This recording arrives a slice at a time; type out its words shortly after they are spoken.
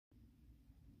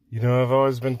You know, I've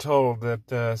always been told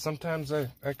that sometimes I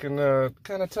can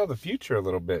kind of tell the future a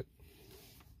little bit.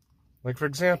 Like, for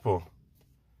example,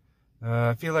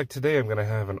 I feel like today I'm going to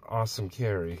have an awesome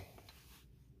carry.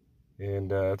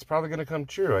 And it's probably going to come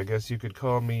true. I guess you could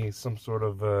call me some sort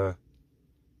of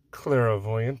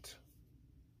clairvoyant.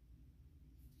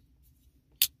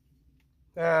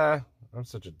 I'm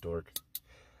such a dork.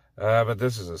 But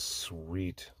this is a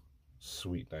sweet,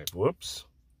 sweet knife. Whoops.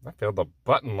 I failed the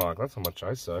button lock. That's how much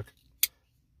I suck.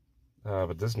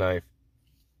 But this knife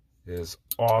is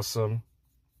awesome.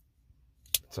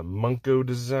 It's a Munko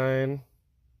design.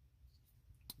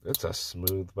 It's a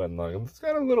smooth button lock. It's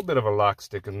got a little bit of a lock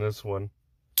stick in this one.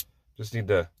 Just need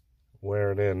to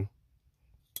wear it in.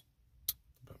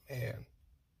 But man,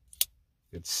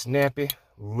 it's snappy.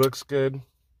 Looks good.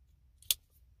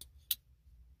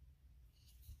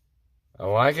 I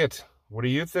like it. What do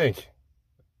you think?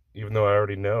 Even though I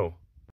already know.